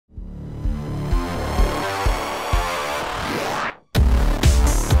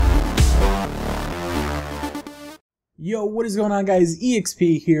Yo, what is going on, guys?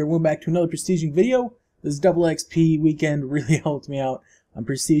 EXP here. We're back to another prestiging video. This double XP weekend really helped me out. I'm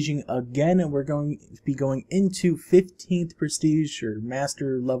prestiging again, and we're going to be going into 15th prestige, or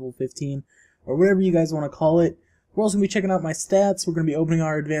master level 15, or whatever you guys want to call it. We're also going to be checking out my stats. We're going to be opening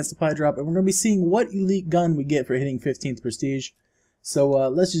our advanced supply drop, and we're going to be seeing what elite gun we get for hitting 15th prestige. So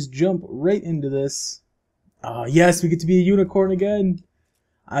let's just jump right into this. Yes, we get to be a unicorn again.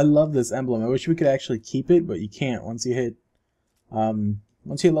 I love this emblem. I wish we could actually keep it, but you can't once you hit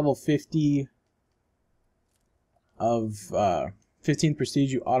level 50 of 15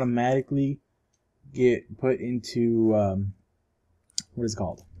 prestige. You automatically get put into what is it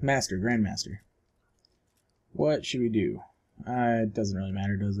called? Master, Grandmaster. What should we do? It doesn't really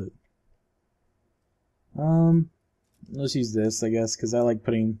matter, does it? Let's use this, I guess, because I like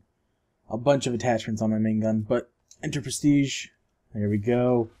putting a bunch of attachments on my main gun. But enter prestige. There we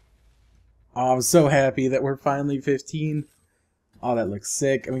go. Oh, I'm so happy that we're finally 15. Oh, that looks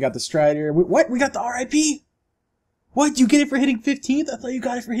sick. And we got the Strider. What? We got the RIP? What? You get it for hitting 15th? I thought you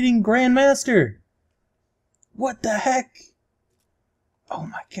got it for hitting Grandmaster. What the heck? Oh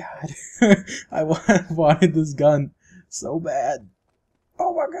my god. I wanted this gun so bad.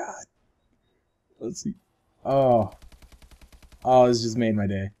 Oh my god. Let's see. Oh, this just made my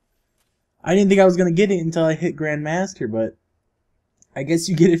day. I didn't think I was going to get it until I hit Grandmaster, but I guess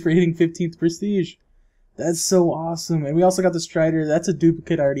you get it for hitting 15th prestige. That's so awesome. And we also got the Strider. That's a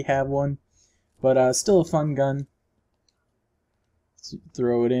duplicate. I already have one. But still a fun gun. Let's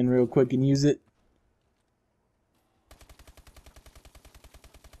throw it in real quick and use it.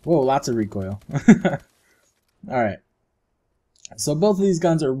 Whoa, lots of recoil. Alright. So both of these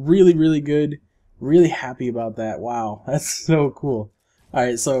guns are really, really good. Really happy about that. Wow, that's so cool.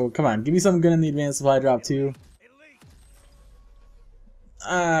 Alright, so come on. Give me something good in the advanced supply drop too.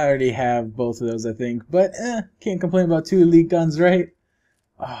 I already have both of those, I think, but can't complain about two elite guns, right?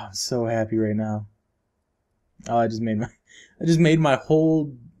 Oh, I'm so happy right now. Oh, I just made my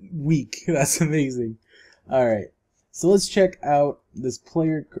whole week. That's amazing. All right, so let's check out this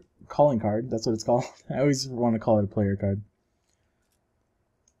player calling card. That's what it's called. I always want to call it a player card.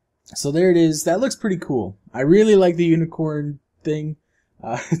 So there it is. That looks pretty cool. I really like the unicorn thing.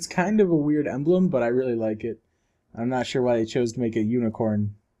 It's kind of a weird emblem, but I really like it. I'm not sure why they chose to make a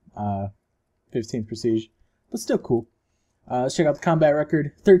unicorn 15th prestige, but still cool. Let's check out the combat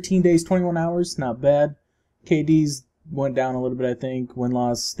record. 13 days, 21 hours, not bad. KDs went down a little bit, I think.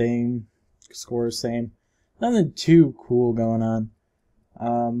 Win-loss, same. Scores, same. Nothing too cool going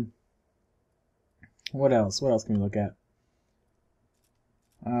on. What else? What else can we look at?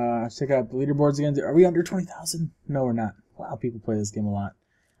 Let's check out the leaderboards again. Are we under 20,000? No, we're not. Wow, people play this game a lot.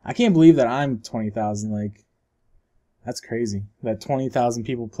 I can't believe that I'm 20,000, like... That's crazy that 20,000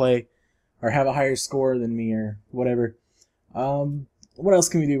 people play or have a higher score than me or whatever. What else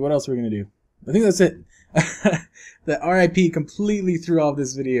can we do? What else are we going to do? I think that's it. The RIP completely threw off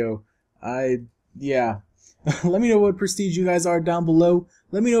this video. Yeah. Let me know what prestige you guys are down below.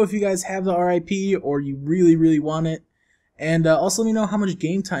 Let me know if you guys have the RIP or you really, really want it. And also let me know how much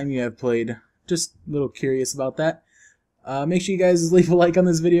game time you have played. Just a little curious about that. Make sure you guys leave a like on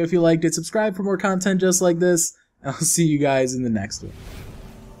this video if you liked it. Subscribe for more content just like this. I'll see you guys in the next one.